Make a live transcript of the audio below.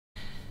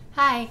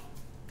Hi.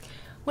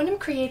 When I'm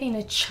creating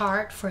a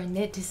chart for a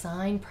knit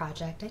design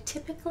project, I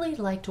typically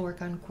like to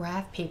work on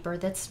graph paper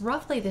that's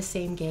roughly the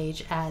same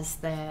gauge as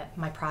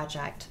my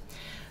project.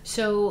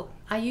 So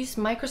I use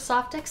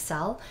Microsoft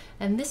Excel,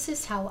 and this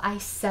is how I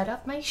set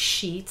up my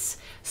sheets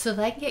so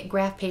that I can get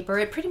graph paper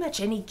at pretty much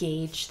any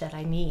gauge that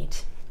I need.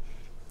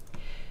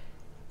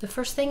 The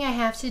first thing I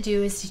have to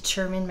do is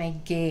determine my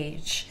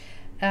gauge.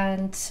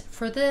 And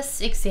for this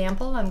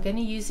example, I'm going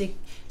to use a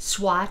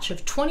swatch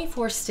of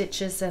 24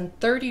 stitches and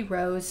 30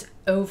 rows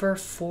over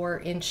 4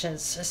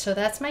 inches. So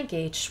that's my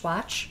gauge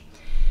swatch.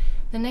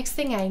 The next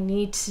thing I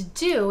need to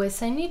do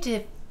is I need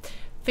to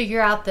figure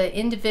out the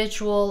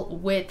individual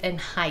width and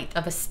height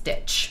of a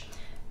stitch.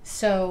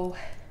 So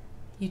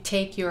you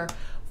take your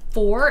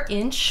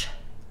 4-inch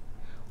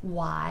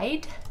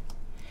wide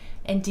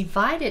and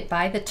divide it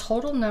by the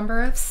total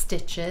number of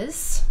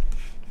stitches.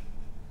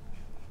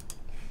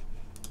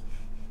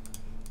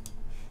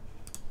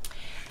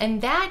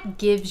 And that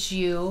gives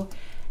you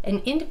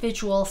an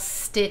individual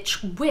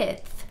stitch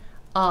width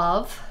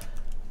of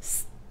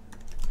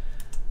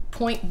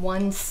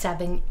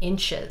 0.17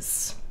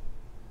 inches.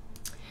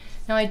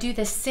 Now I do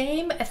the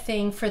same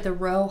thing for the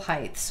row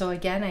height. So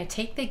again, I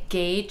take the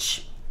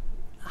gauge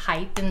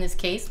height in this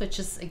case, which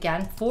is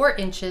again 4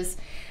 inches.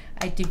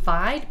 I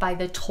divide by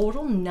the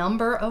total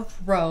number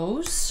of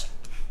rows.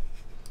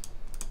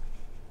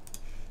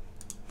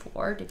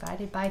 4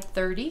 divided by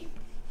 30.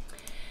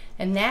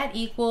 And that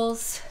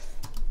equals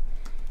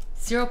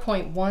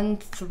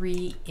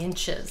 0.13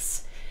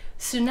 inches.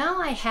 So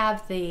now I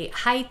have the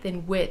height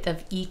and width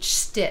of each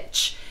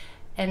stitch,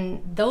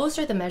 and those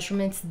are the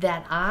measurements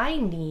that I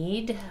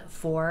need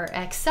for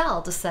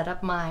Excel to set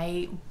up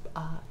my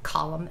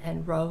column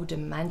and row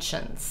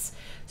dimensions.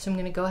 So I'm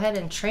going to go ahead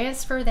and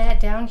transfer that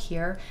down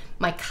here.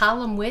 My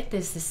column width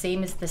is the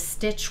same as the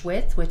stitch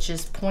width, which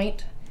is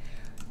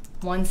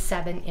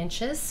 0.17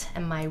 inches,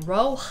 and my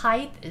row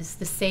height is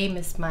the same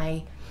as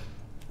my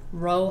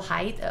row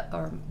height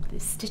or the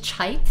stitch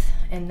height,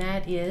 and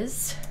that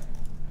is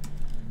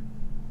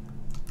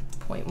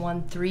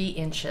 0.13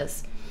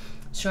 inches.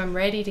 So I'm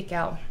ready to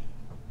go.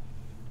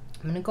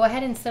 I'm going to go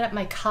ahead and set up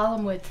my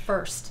column width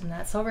first, and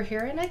that's over here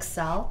in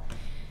Excel.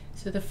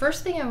 So the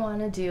first thing I want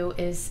to do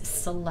is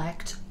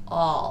select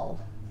all.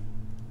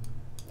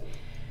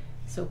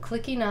 So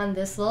clicking on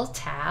this little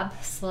tab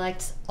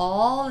selects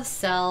all the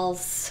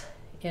cells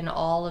in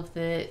all of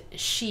the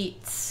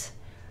sheets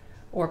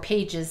or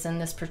pages in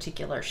this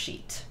particular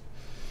sheet.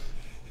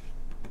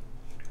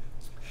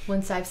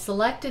 Once I've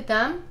selected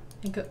them,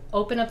 I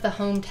open up the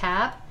Home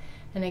tab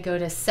and I go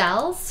to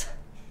Cells,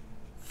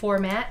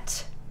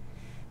 Format,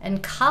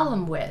 and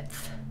Column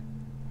Width.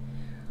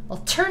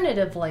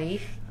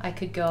 Alternatively, I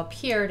could go up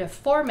here to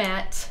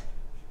Format,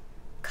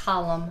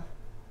 Column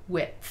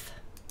Width.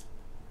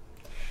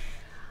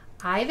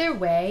 Either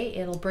way,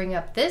 it'll bring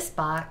up this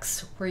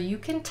box where you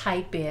can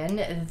type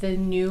in the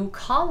new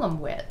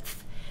column width.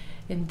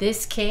 In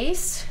this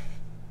case,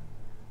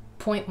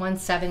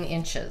 0.17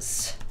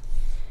 inches.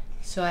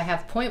 So I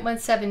have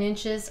 0.17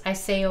 inches, I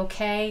say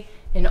okay,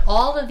 and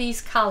all of these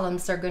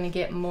columns are going to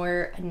get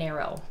more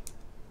narrow.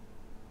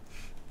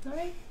 All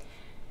right.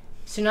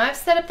 So now I've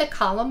set up the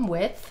column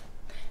width,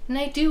 and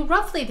I do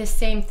roughly the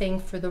same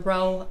thing for the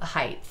row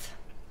height.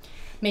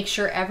 Make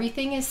sure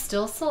everything is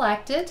still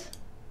selected.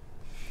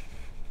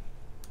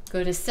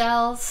 Go to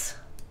Cells,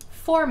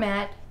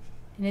 Format,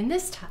 and in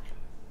this time,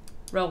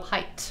 row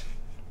height.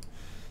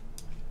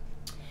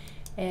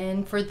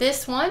 And for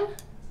this one,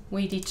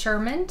 we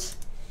determined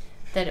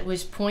that it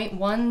was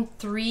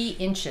 0.13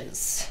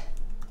 inches.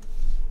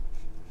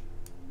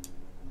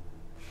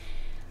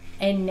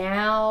 And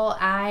now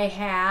I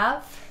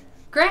have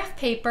graph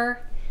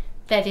paper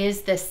that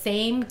is the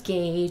same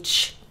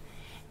gauge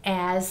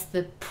as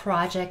the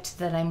project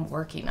that I'm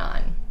working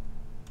on.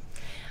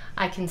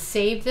 I can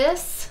save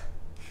this.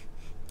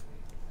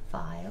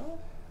 File,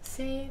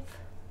 save.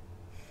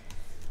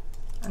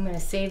 I'm going to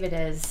save it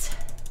as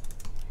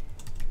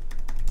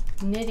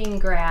knitting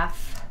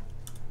graph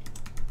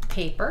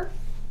paper.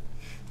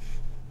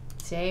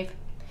 Save.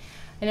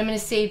 And I'm going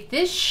to save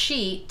this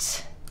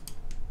sheet.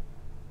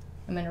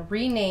 I'm going to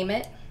rename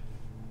it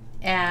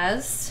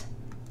as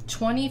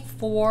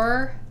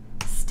 24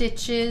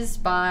 stitches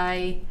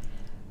by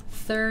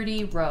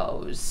 30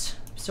 rows.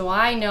 So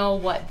I know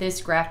what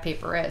this graph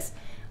paper is.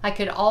 I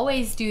could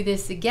always do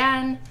this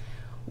again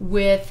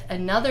with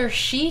another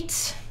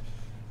sheet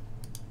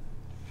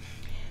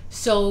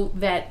so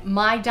that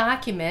my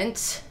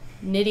document,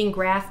 knitting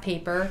graph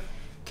paper,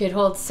 could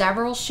hold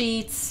several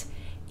sheets,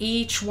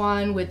 each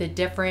one with a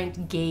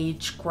different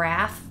gauge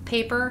graph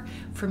paper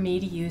for me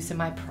to use in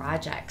my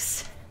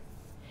projects.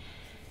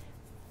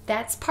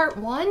 That's part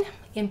 1.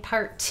 In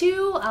part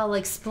 2, I'll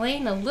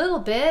explain a little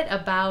bit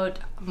about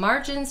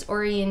margins,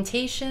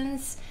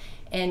 orientations,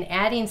 and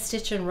adding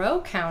stitch and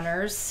row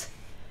counters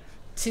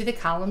to the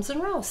columns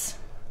and rows.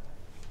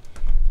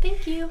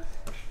 Thank you.